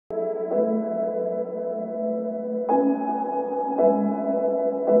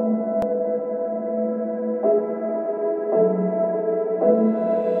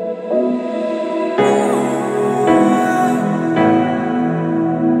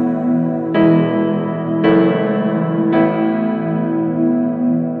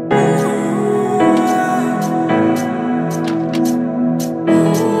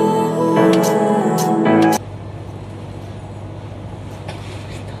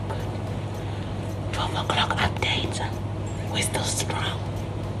12 o'clock update. We're still strong.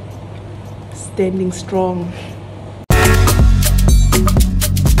 Standing strong.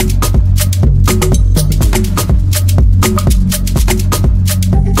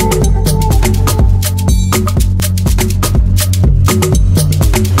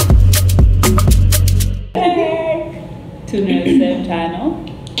 To the same channel.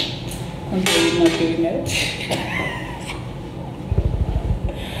 I'm really not doing it.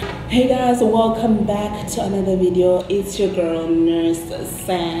 Hey guys, welcome back to another video. It's your girl Nurse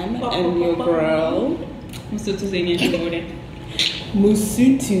Sam and your girl Musutu Zenia Shibore.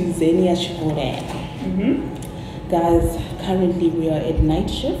 Musutu Zenia Shibore. Guys, currently we are at night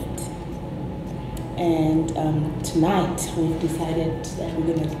shift, and tonight we've decided that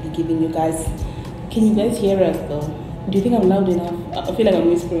we're gonna be giving you guys. Can you guys hear us though? Do you think I'm loud enough? I feel like I'm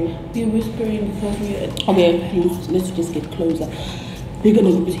whispering. You're whispering because we're... Okay, let's just get closer. We're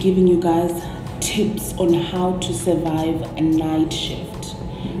going to be giving you guys tips on how to survive a night shift.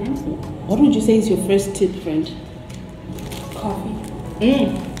 What would you say is your first tip, friend? Coffee.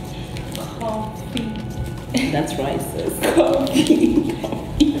 Coffee. That's right, sis. Coffee.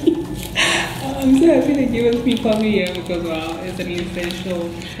 I'm so happy that you gave me coffee here because wow, it's an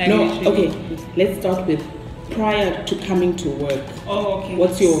essential. No, okay. Let's start with prior to coming to work. Oh, okay.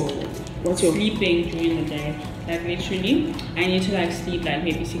 What's your sleeping during the day? Like literally, I need to like sleep like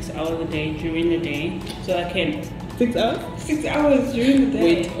maybe 6 hours a day during the day, so I can 6 hours? 6 hours during the day.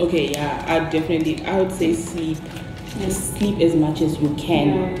 Wait, okay, yeah, I would say sleep. Just sleep as much as you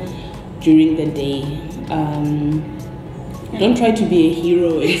can during the day. Don't try to be a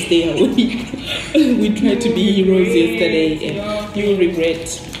hero and stay awake. We tried to be heroes yesterday, and you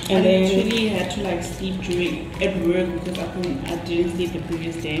regret. And I literally had to like sleep at work because I didn't sleep the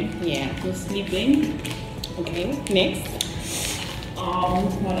previous day. Yeah. So sleeping. Okay. Next.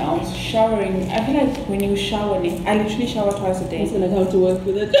 What else? Showering. I feel like when you shower, I literally shower twice a day. Who's gonna come to work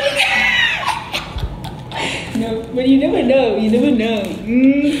with it? No, but you never know. You never know.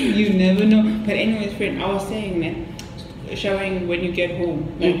 You never know. But anyways, friend, I was saying that showering when you get home.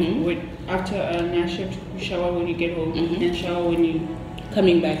 Like after a night shift, you shower when you get home, and shower when you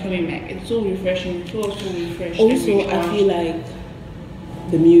coming back. It's so refreshing. So refreshing. Also, I feel like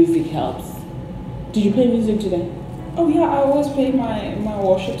the music helps. Did you play music today? Oh yeah, I always play my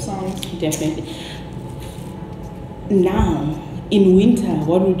worship songs. Definitely. Now, in winter,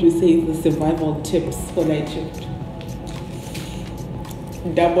 what would you say is the survival tips for night shift?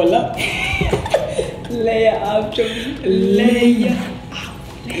 Double up. Layer up, Joey. Lay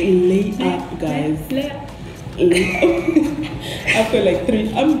up, guys. Lay up. I feel like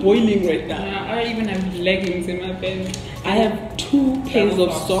 3. I'm boiling right now. Yeah, I even have leggings in my bed. I have 2 pairs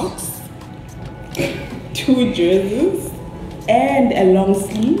of socks, 2 jerseys, and a long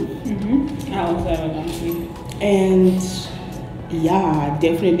sleeve. I also have a long sleeve. And yeah,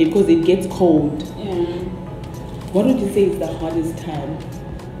 definitely, because it gets cold. Yeah. What would you say is the hardest time?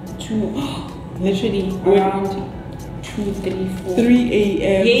 Literally around 2, 3, 4. 3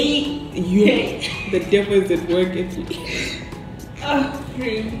 a.m. Yay! The devil is at work.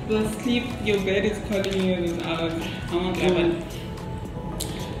 The sleep, your bed is calling you in those hours. I want lemon.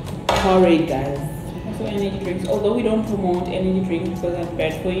 Porridge, guys. Also energy drinks. Although we don't promote energy drinks because that's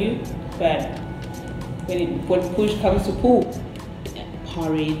bad for you, but when push comes to pull,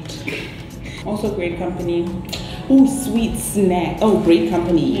 Porridge. Also great company. Oh, sweet snack. Oh, great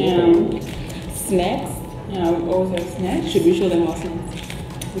company. Yeah. Snacks. Yeah, we always have snacks. Should we show them our snacks?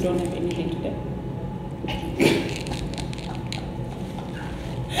 We don't have anything today.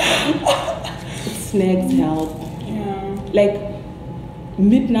 Snacks help. Yeah. Like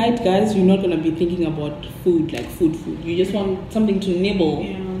midnight, guys, you're not gonna be thinking about food, like food. You just want something to nibble.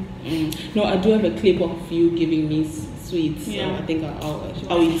 Yeah. No, I do have a clip of you giving me sweets. Yeah. So I think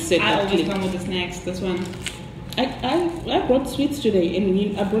I'll insert I that always clip. come with the snacks. This one. I brought sweets today,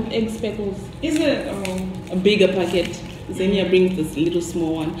 and I brought egg speckles. Is it? A bigger packet. Zenia brings this little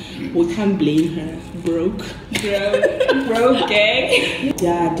small one. We can't blame her. Broke gang.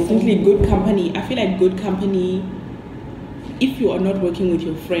 Yeah, definitely good company. I feel like good company. If you are not working with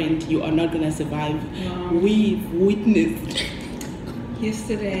your friend, you are not gonna survive. No. We've witnessed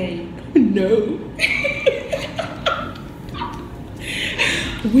Yesterday. No.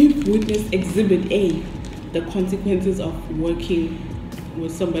 We've witnessed Exhibit A, the consequences of working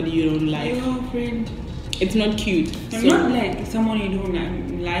with somebody you don't like. Hello, friend. It's not cute. Not like someone you don't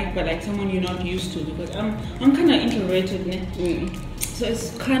like, but like someone you're not used to. Because I'm kind of introverted, so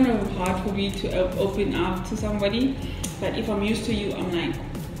it's kind of hard for me to open up to somebody. But if I'm used to you, I'm like,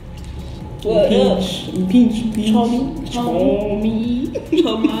 Pinch.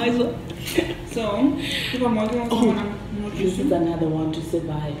 Tomizer. So If I'm working on someone, I'm not This using. is another one to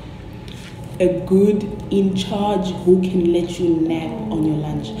survive. A good in charge who can let you nap on your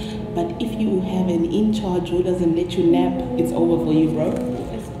lunch. But if you have an in charge who doesn't let you nap, it's over for you, bro.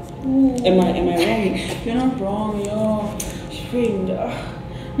 Am I wrong? You're not wrong, yo. Friend.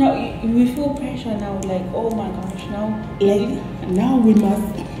 Now we feel pressure now, like, oh my gosh, now. Like now we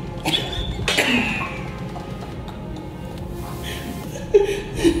must.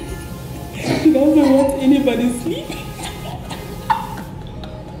 He doesn't want anybody sleep.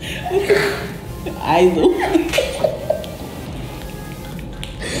 I know.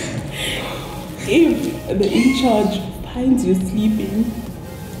 If the in charge finds you sleeping,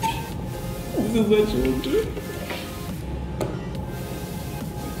 this is what you will do.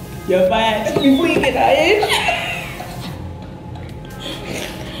 You're fired before you get hired.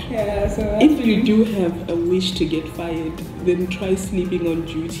 Yeah, so If you do have a wish to get fired, then try sleeping on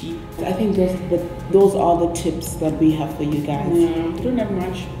duty. I think those are the tips that we have for you guys. don't have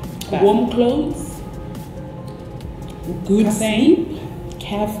much. Warm clothes, good Caffeine. sleep,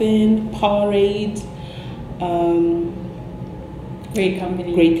 caffeine, Powerade, Great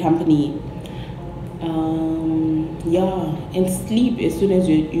company. great company. Yeah, and sleep as soon as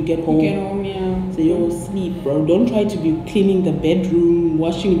you get home. Get home, yeah. So you'll sleep, bro. Don't try to be cleaning the bedroom,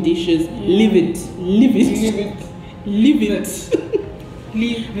 washing dishes. Leave it. Leave it. Leave it. Leave it.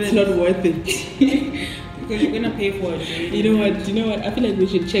 Leave It's it. not worth it. Because you're gonna pay for it. You know what? I feel like we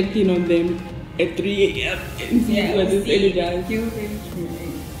should check in on them at 3 a.m. and see what is energized.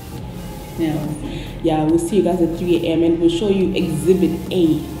 Yeah, we'll see you guys at 3 a.m. and we'll show you Exhibit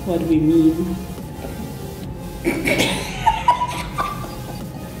A, what we mean.